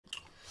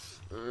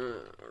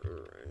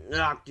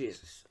Oh,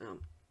 Jesus.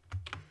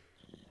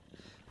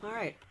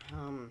 Alright,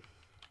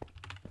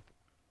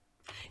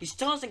 he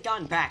still hasn't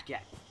gotten back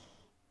yet.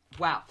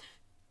 Wow.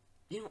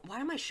 You know, why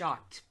am I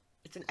shocked?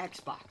 It's an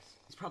Xbox.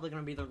 It's probably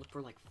gonna be there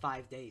for like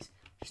 5 days.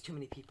 There's too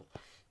many people.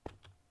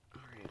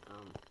 Alright,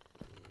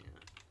 yeah.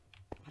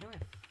 Why do I... Okay.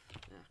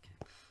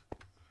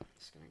 I'm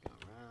just gonna go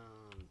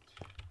around.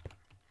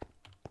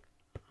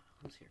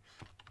 Who's here?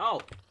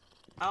 Oh!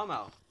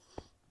 Elmo!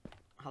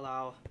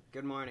 Hello.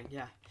 Good morning.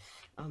 Yeah.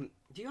 Do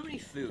you have any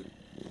food?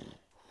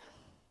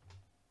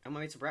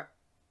 Elmo eats a bread.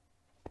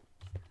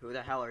 Who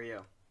the hell are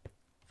you?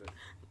 Food.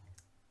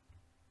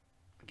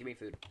 Give me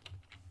food.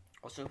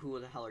 Also, who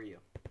the hell are you?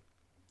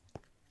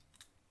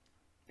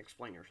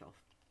 Explain yourself.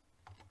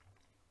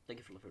 Thank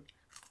you for the food.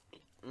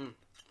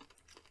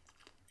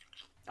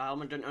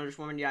 Elmo didn't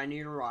understand. Yeah, I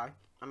need a ride.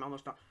 I'm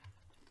almost done.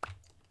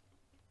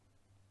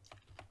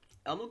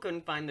 Elmo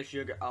couldn't find the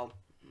sugar. Oh.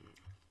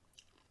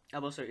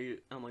 Elmo,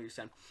 you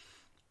said.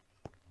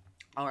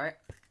 Alright.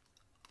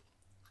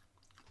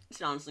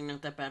 It's honestly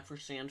not that bad for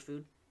sand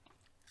food.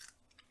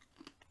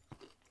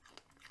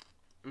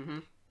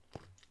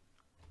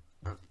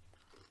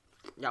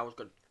 Yeah, it was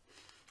good.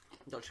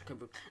 That's good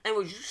food.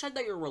 Anyways, you said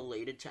that you're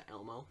related to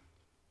Elmo.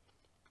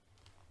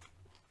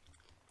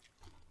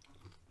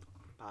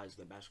 Buys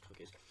the best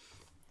cookies.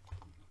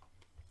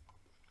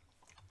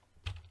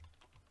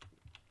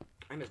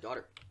 I'm his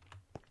daughter.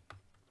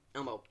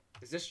 Elmo,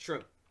 is this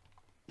true?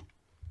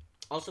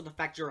 Also, the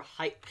fact you're a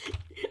high...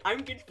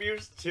 I'm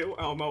confused too,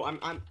 Elmo.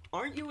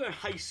 Aren't you a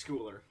high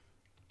schooler?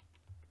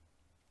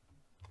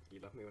 You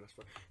left me when I was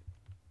 4.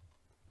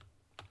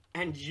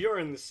 And you're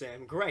in the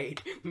same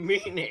grade,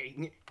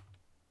 meaning...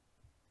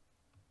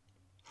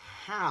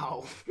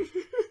 How?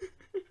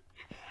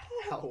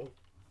 How?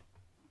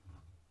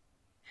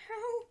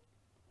 How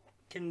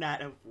can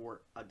that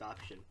abort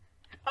adoption?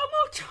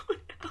 Elmo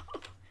don't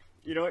know.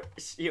 You know what?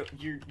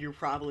 You're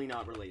probably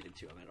not related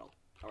to him at all.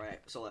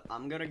 Alright, so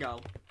I'm gonna go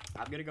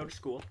to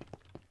school.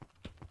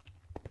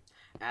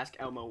 Ask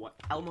Elmo what...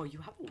 Elmo, you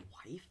have a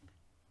wife?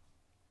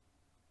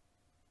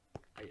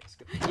 Oh, yes.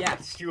 Yeah,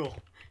 school.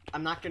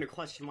 I'm not gonna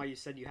question why you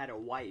said you had a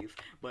wife,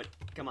 but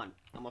come on,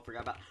 Elmo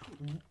forgot about...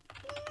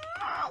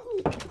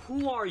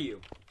 Who are you?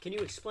 Can you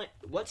explain...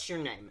 What's your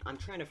name? I'm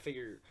trying to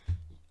figure...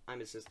 I'm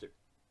his sister.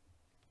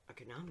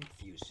 Okay, now I'm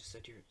confused. You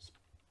said you're...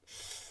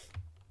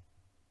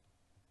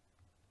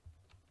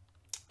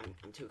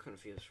 I'm too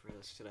confused for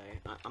this today.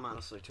 I'm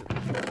honestly too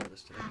confused for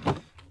this today.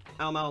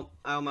 Elmo,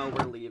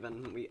 we're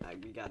leaving. We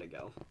gotta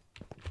go.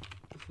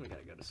 We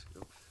gotta go to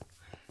school.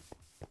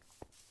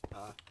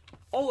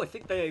 Oh, I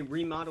think they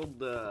remodeled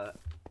the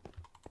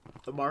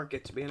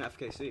market to be an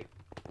FKC.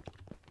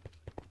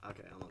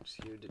 Okay, Elmo, just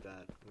you did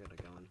that. I'm gonna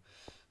go and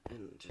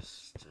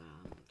just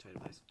try to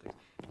buy some things.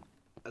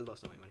 I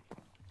lost all my money.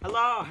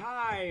 Hello,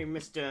 hi,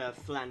 Mr.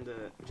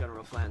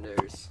 General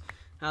Flanders.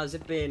 How's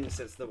it been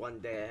since the one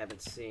day I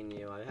haven't seen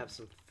you? I have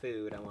some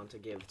food I want to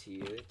give to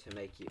you to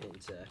make you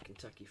into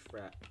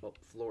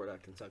Florida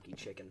Kentucky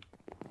chicken.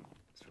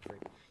 It's for free.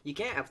 You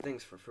can't have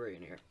things for free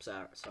in here.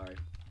 Sorry.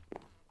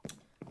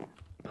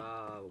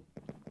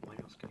 What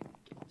else can I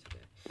get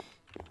today?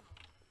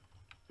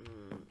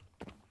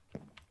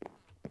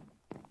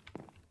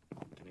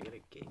 Can I get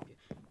a game?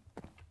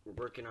 We're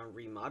working on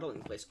remodeling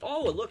the place.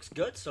 Oh, it looks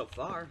good so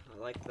far. I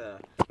like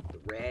the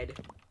red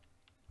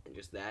and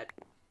just that.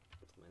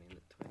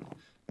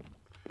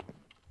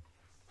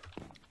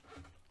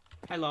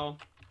 Hello,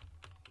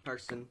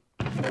 person,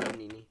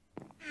 NeNe.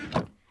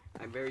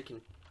 I'm very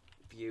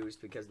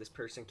confused because this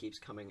person keeps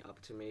coming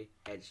up to me,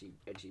 and she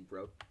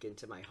broke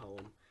into my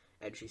home,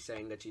 and she's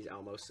saying that she's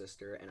Elmo's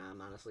sister, and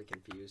I'm honestly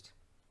confused.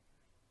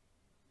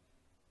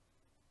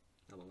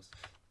 Almost.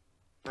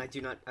 I do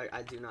not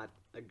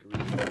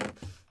agree.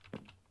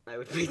 I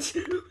would be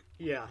too.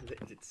 Yeah,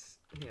 it's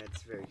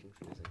very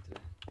confusing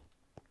today.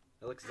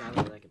 It looks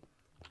exactly like it.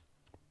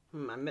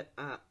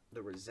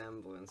 The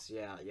resemblance,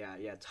 yeah,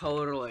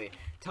 totally.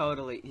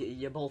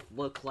 You both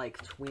look like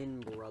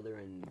twin brother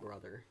and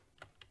brother.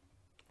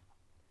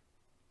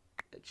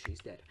 And she's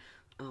dead.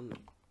 Oh,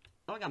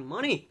 I got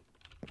money!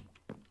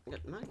 I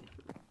got money.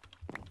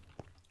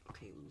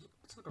 Okay,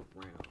 let's look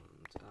around.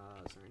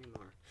 Is there any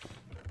more?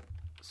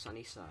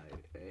 Sunny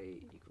side,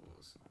 A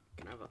equals...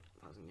 Can I have a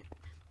pausing it?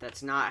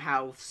 That's not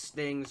how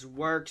things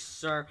work,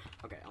 sir.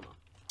 Okay, Elmo.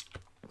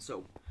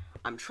 So,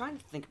 I'm trying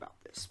to think about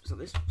this.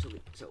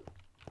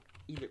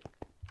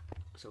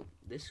 So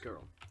this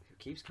girl who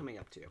keeps coming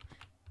up to you,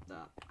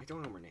 I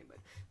don't know her name, but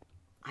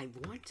I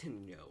want to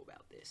know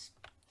about this.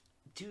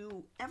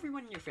 Do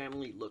everyone in your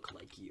family look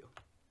like you?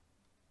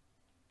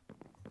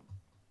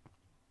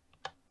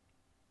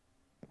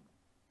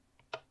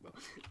 Well,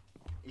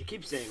 you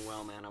keep saying,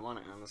 well, man, I'm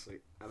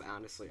honestly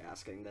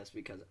asking this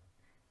because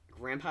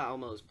Grandpa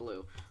Elmo is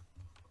blue.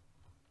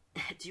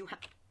 Do you have...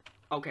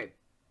 Okay,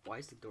 why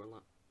is the door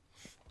locked?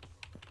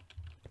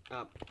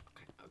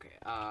 Okay,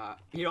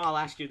 you know, I'll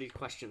ask you these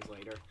questions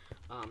later.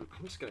 I'm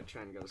just gonna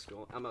try and go to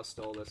school. Elmo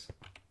stole this.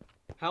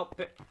 Help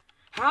it.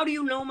 How do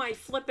you know my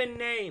flippin'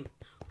 name?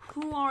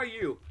 Who are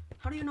you?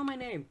 How do you know my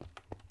name?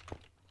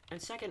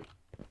 And second,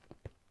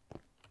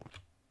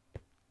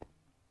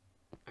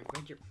 I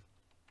read your.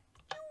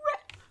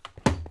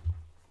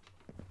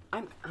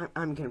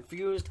 I'm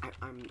confused.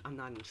 I'm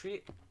not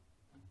intrigued.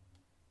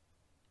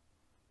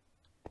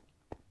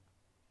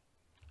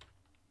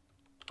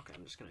 Okay,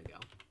 I'm just gonna go.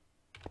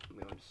 I'm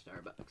going to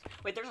Starbucks.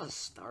 Wait, there's a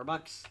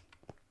Starbucks?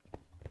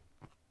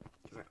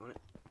 Do I own it?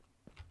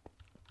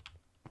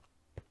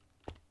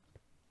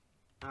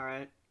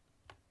 Alright.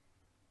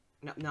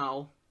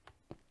 No.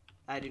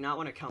 I do not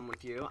want to come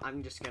with you.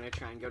 I'm just gonna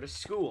try and go to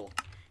school.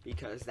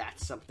 Because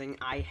that's something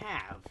I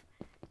have.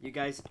 You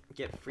guys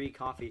get free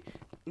coffee.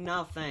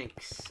 No,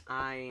 thanks.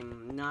 I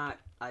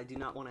do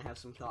not want to have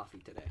some coffee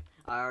today.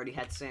 I already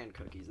had sand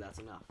cookies. That's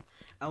enough.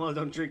 Elmo,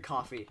 don't drink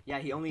coffee. Yeah,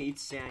 he only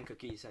eats sand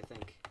cookies, I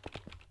think.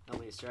 At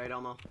least, right,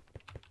 Elmo?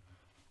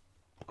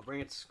 I'll bring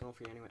it to school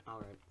for you anyway.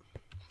 Alright.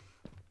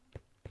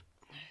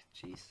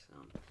 Jeez.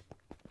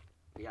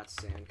 We got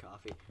sand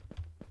coffee.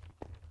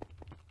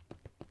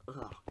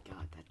 Oh,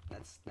 God.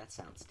 That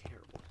sounds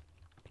terrible.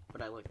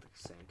 But I like the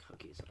sand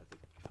cookies, so I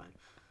think it'll be fine.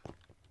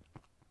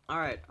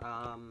 Alright,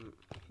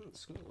 the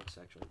school looks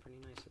actually pretty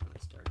nice when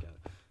it's dark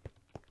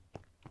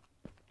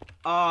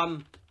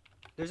out.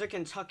 There's a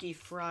Kentucky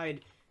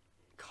Fried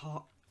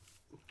God.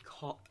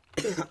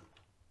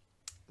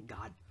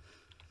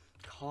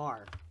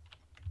 Car.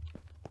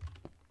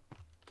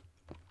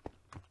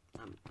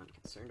 I'm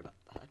concerned about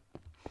that.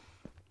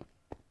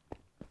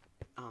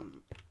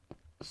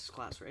 This is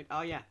class, right?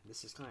 Oh, yeah,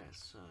 this is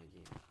class. Yeah,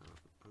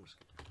 I'm just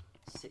gonna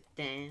sit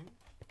down.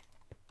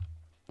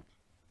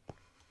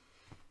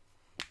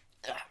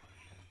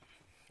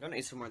 I'm gonna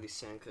eat some more of these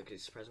sand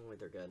cookies. Surprisingly,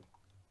 they're good.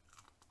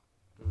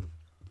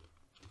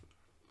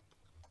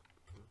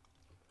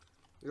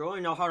 You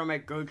really know how to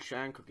make good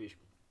sand cookies.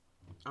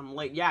 I'm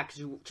late. Yeah, because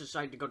you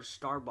decided to go to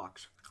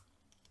Starbucks.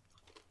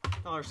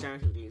 Oh, they're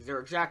sand cookies. They're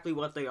exactly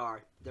what they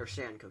are. They're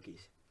sand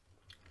cookies.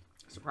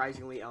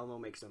 Surprisingly, Elmo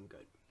makes them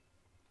good.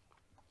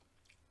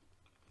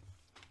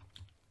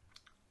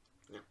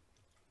 Yeah.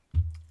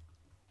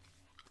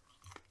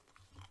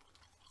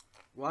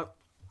 What?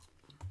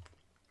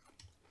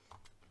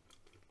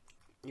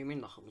 You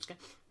mean the homeless guy?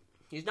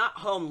 He's not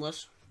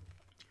homeless.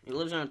 He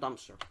lives in a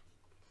dumpster.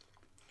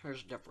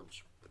 There's a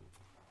difference.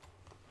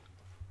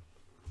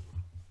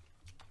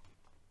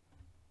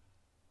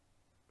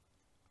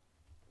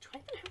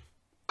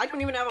 I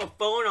don't even have a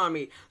phone on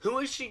me. Who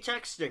is she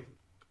texting?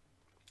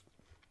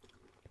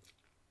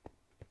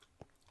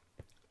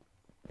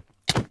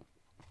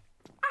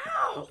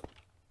 Ow!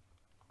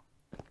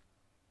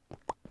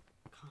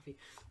 Coffee.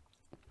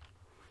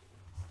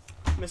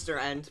 Mr.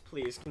 End,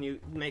 please, can you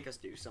make us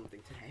do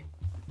something today?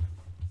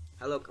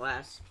 Hello,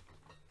 class.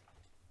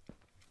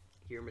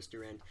 Here,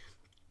 Mr. End.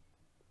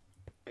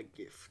 A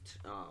gift.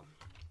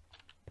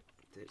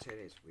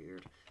 Today's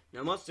weird.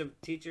 Now, most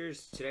of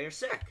teachers today are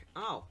sick.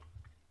 Oh.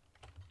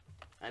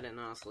 I didn't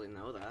honestly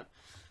know that.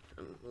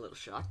 I'm a little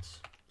shocked.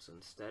 So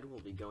instead,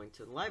 we'll be going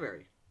to the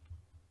library.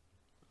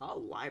 Oh,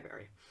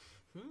 library.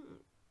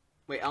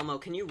 Wait, Elmo,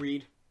 can you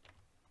read?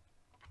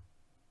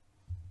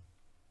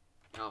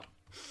 Oh,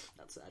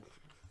 that's sad.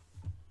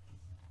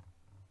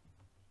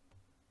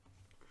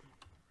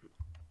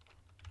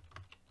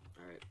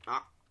 Alright.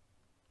 Ah!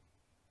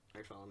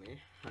 Alright, follow me.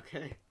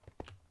 Okay.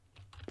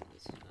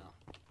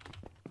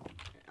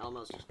 Okay,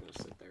 Elmo's just gonna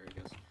sit there, I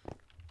guess.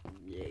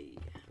 Yay.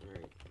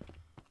 Alright.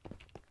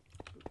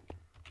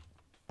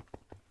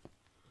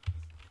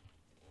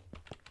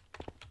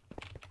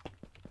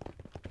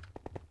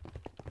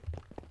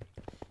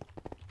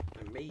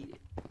 I made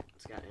it.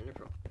 It's got ender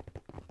pearl.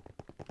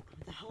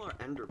 What the hell are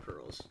ender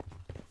pearls?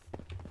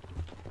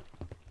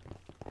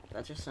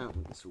 That just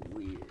sounds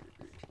weird.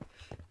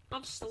 Oh,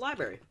 it's the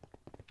library.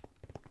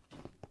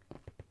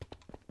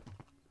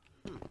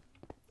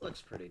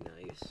 Looks pretty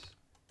nice.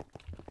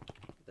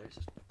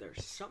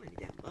 There's so many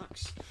damn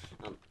books.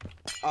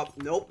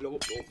 Nope. Do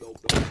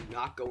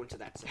not go into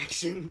that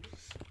section.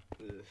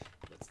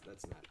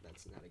 That's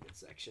not a good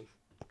section.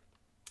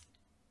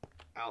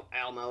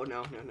 Elmo,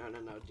 no.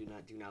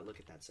 Do not look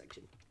at that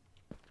section.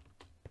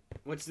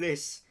 What's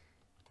this?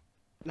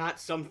 Not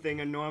something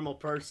a normal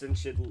person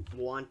should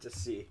want to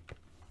see.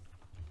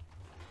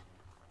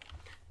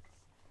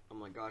 Oh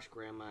my gosh,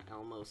 Grandma,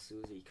 Elmo,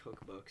 Susie,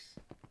 cookbooks.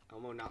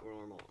 Elmo not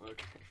normal.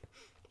 Okay.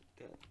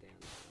 Damn.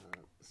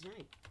 Is there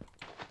any?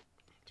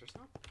 There's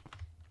no.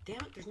 Damn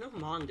it! There's no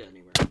manga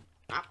anywhere.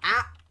 Ow!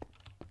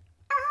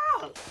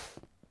 Ow!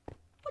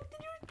 What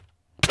did you?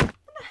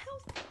 What the hell?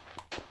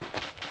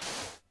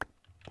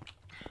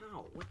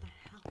 How? What the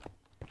hell?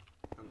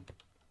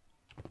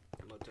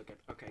 Elmo took it.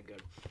 Okay,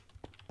 good.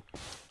 I'm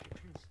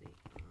trying to see.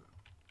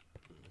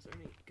 Is there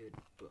any good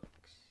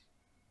books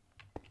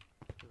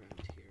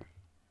around here?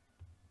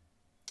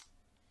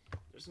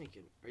 There's any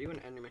good. Are you an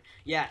Enderman?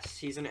 Yes,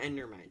 he's an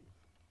Enderman.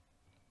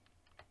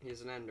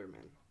 He's an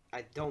Enderman.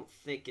 I don't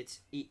think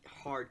it's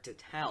hard to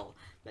tell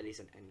that he's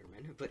an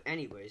Enderman, but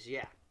anyways,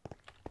 yeah.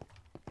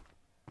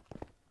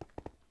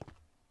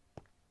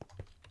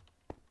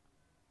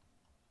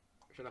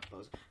 Shut up,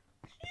 Buzz.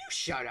 You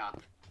shut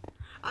up!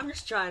 I'm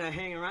just trying to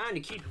hang around.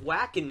 You keep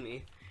whacking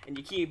me, and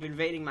you keep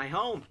invading my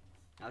home.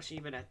 How's she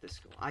even at this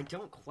school? I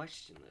don't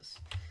question this.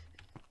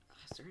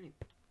 Is there any...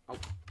 Oh,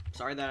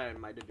 sorry that I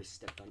might have just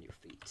stepped on your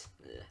feet.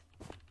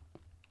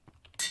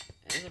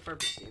 Is it for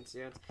pristine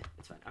students?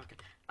 It's fine. Okay.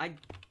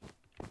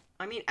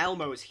 I mean,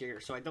 Elmo's here,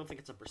 so I don't think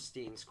it's a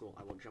pristine school.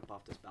 I will jump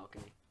off this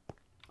balcony.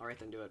 Alright,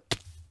 then do it.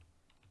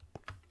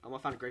 Elmo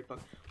found a great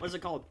book. What is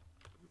it called?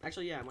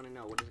 Actually, yeah, I want to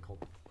know. What is it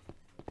called?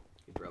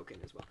 You broke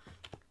in as well.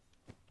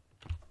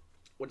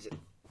 What is it?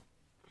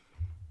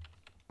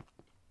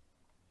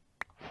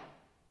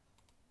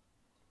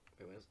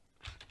 Wait, what is it?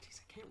 Jeez,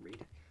 I can't read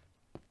it.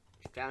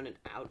 You found an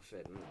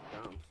outfit in the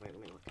dump. Wait,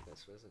 let me look at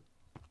this. What is it?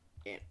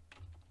 Yeah.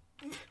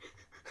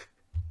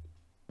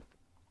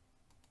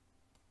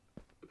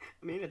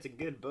 I mean, it's a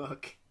good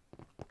book.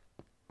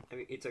 I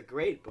mean, it's a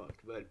great book,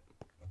 but...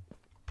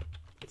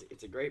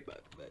 It's a great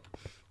book, but...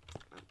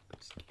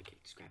 Okay,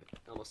 just grab it.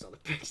 I almost saw the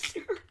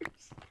pictures.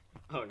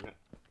 Oh, no.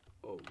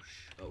 Oh,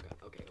 oh, God.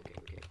 Okay.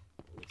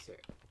 Let's see.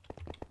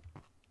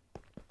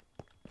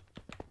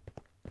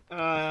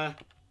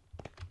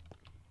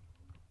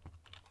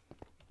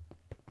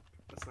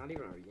 That's not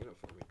even our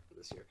uniform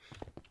this year.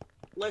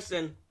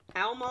 Listen,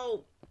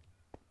 Elmo...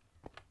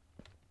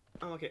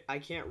 Oh, okay, I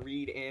can't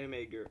read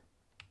anime girl.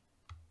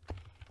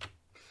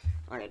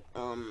 Alright,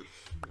 I'm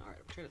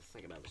trying to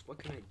think about this. What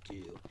can I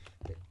do?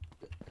 Okay,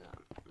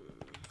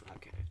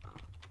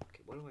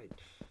 what do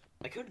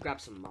I could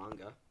grab some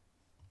manga.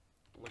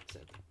 What's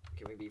it?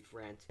 Can we be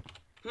friends?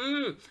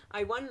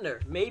 I wonder,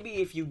 maybe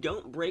if you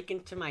don't break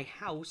into my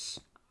house...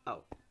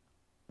 Oh,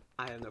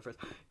 I have no friends.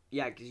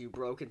 Yeah, because you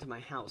broke into my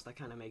house. That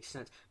kind of makes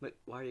sense. But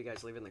why are you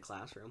guys leaving the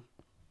classroom?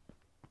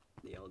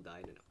 They all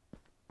died in it.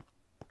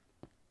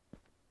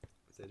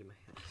 What's that in my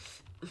head?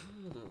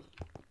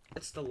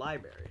 It's the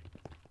library.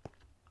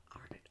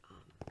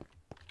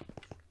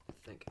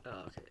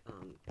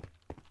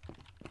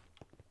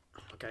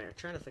 Okay, I'm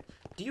trying to think.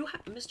 Do you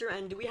have, Mr.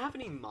 N, do we have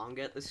any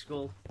manga at the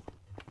school?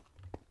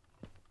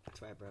 That's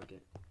why I broke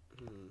it.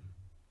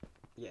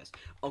 Yes.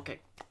 Okay,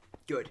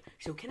 good.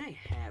 So can I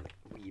have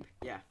Weeb?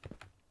 Yeah.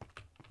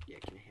 Yeah,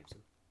 can I have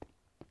some?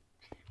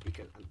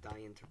 Because I'm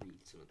dying to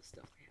read some of the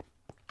stuff I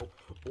have.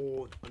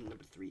 Oh,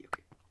 number 3.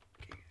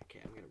 Okay,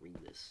 I'm gonna read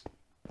this.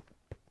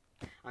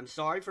 I'm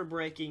sorry for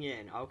breaking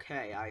in.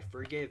 Okay, I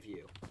forgive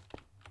you.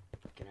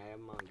 Can I have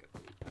manga?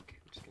 Okay,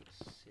 I'm just gonna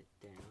sit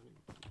down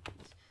and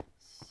read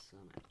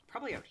some.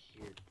 Probably out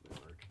here would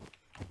work.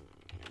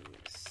 I'm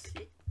gonna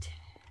sit.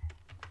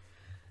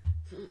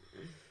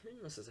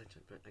 This is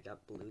actually. I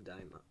got blue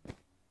diamond.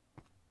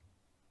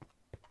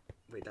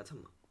 Wait, that's a.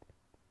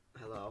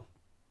 Hello.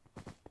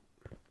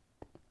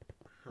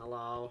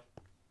 Hello.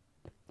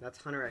 That's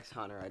Hunter x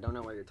Hunter. I don't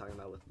know what you're talking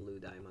about with blue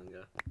dye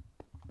manga.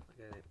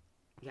 Okay.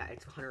 Yeah,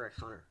 it's Hunter x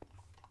Hunter.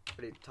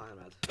 What are you talking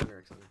about? It's Hunter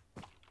x Hunter.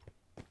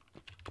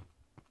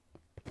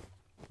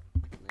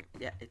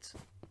 Yeah, it's...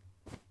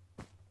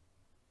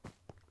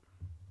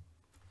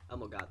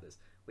 Elmo got this.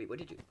 Wait, what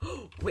did you...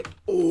 Wait!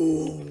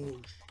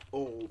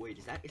 Oh, wait,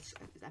 is that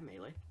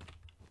Melee?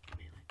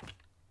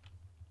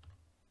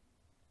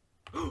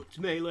 Melee. It's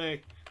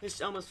Melee! This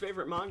is Elmo's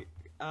favorite manga.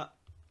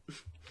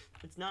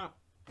 It's not...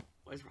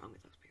 What is wrong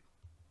with those people?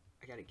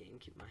 I got a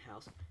GameCube in my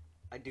house.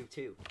 I do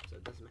too, so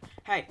it doesn't matter.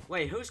 Hey,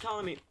 wait, who's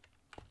calling me?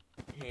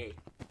 Hey.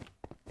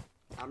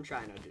 I'm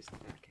trying to just...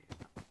 Okay.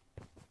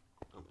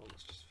 I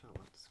almost just fell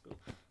off the school.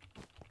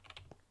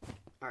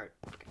 Alright,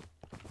 okay.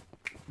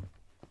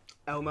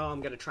 Elmo,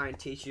 I'm gonna try and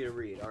teach you to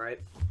read,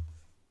 alright?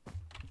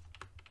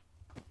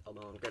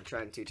 Elmo, I'm gonna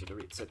try and teach you to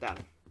read. Sit down.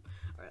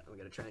 Alright, I'm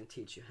gonna try and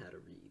teach you how to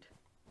read.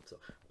 So,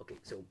 okay,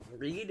 so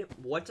read,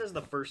 what does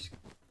the first,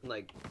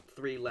 like,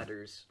 3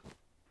 letters,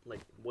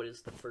 like, what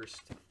is the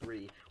first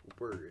 3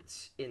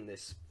 words in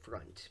this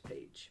front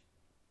page?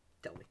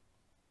 Tell me.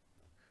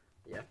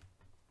 Yeah?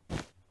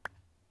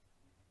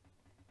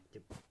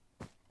 Yep.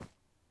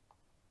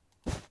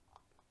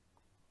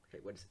 Okay,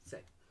 what does it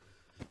say?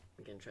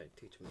 I'm gonna try to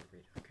teach me to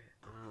read. Okay.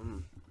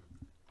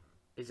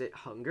 Is it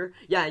hunger?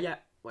 Yeah.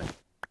 What?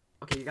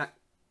 Okay, you got...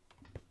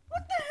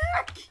 What the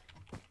heck?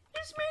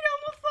 This made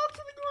Elmo fall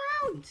to the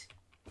ground!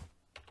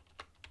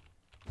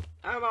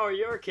 Elmo, are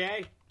you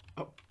okay?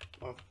 Oh.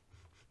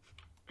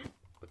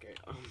 Okay,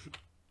 I'm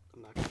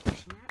not gonna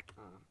question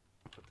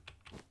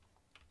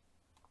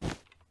that.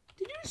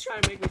 Did you just try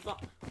to make me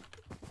fall?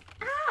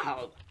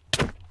 Ow!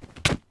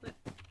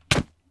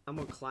 I'm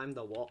gonna climb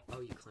the wall.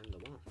 Oh, you climbed the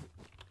wall.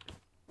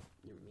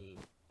 You're mean.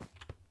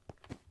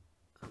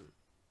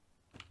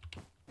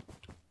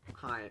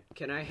 Hi,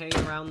 can I hang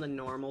around the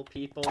normal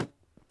people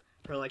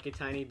for like a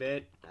tiny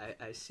bit?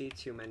 I see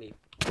too many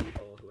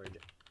people who are...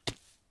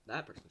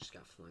 That person just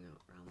got flung out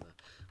around the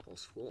whole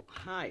school.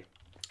 Hi,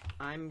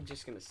 I'm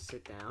just gonna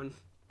sit down.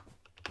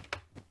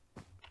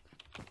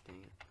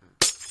 Dang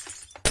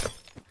it.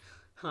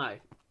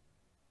 Hi.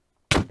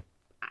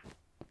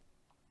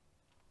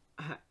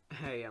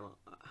 Hey, Emma.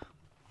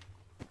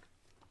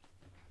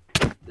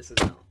 This is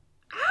Alan.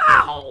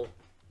 Ow!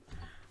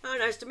 Oh,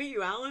 nice to meet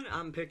you, Alan.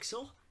 I'm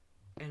Pixel.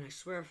 And I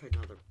swear if the...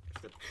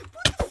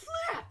 What the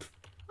flap?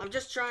 I'm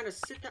just trying to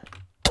sit down.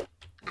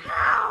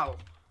 Ow!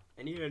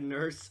 I need a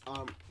nurse.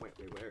 Wait,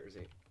 where is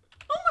he?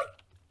 Oh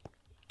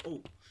my.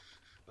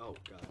 Oh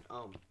God.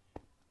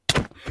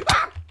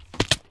 Ah!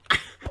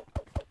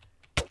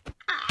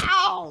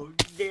 Ow!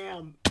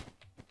 Damn.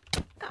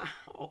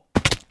 Ow.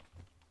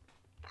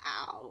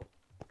 Ow.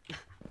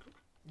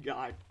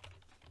 God.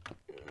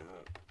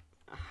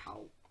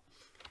 Ow.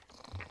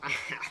 Ow.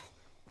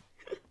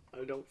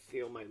 I don't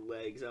feel my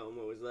legs,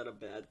 Elmo. Is that a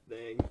bad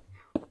thing?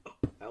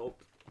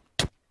 Help.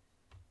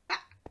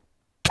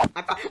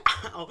 I'm fine.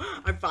 Oh,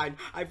 I'm fine.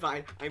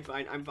 I'm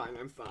fine.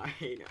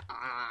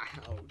 Ah,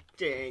 oh,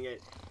 dang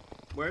it.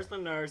 Where's the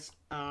nurse?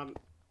 I'm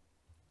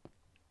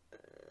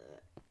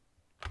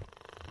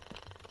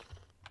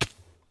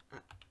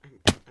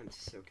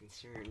so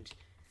concerned.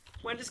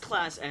 When does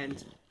class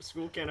end?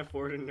 School can't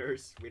afford a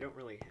nurse. We don't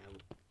really have.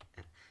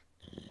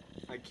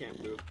 I can't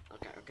move.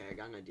 Okay, I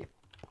got an idea.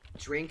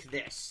 Drink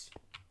this.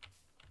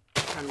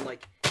 Kind of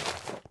like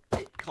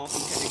coffee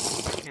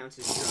technically counts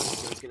as drugs,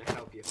 so it's gonna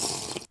help you.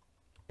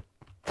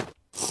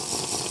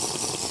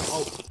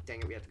 Oh, dang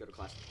it, we have to go to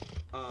class.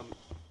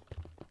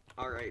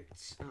 Alright.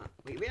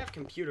 Wait, we have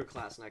computer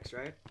class next,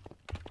 right?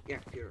 Yeah,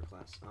 computer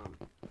class.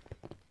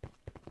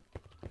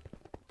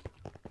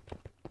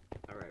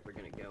 Alright, we're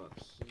gonna go up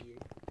here.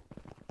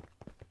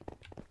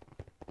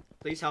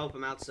 Please help,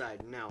 I'm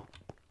outside. No.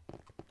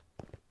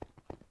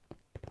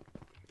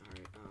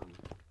 Alright,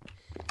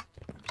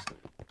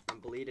 I'm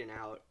bleeding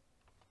out.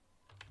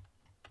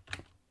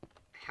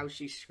 How's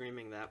she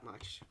screaming that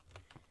much?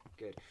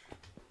 Good.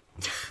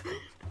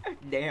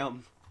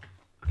 Damn.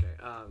 Okay,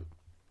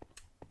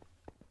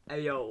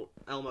 hey, yo,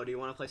 Elmo, do you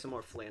want to play some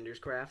more Flanders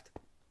Craft?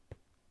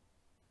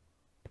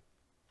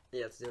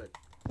 Yeah, let's do it.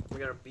 We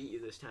gotta beat you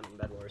this time in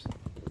Bed Wars.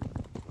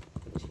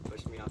 She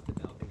pushed me off the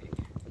balcony.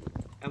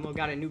 Elmo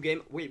got a new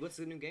game. Wait, what's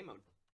the new game mode?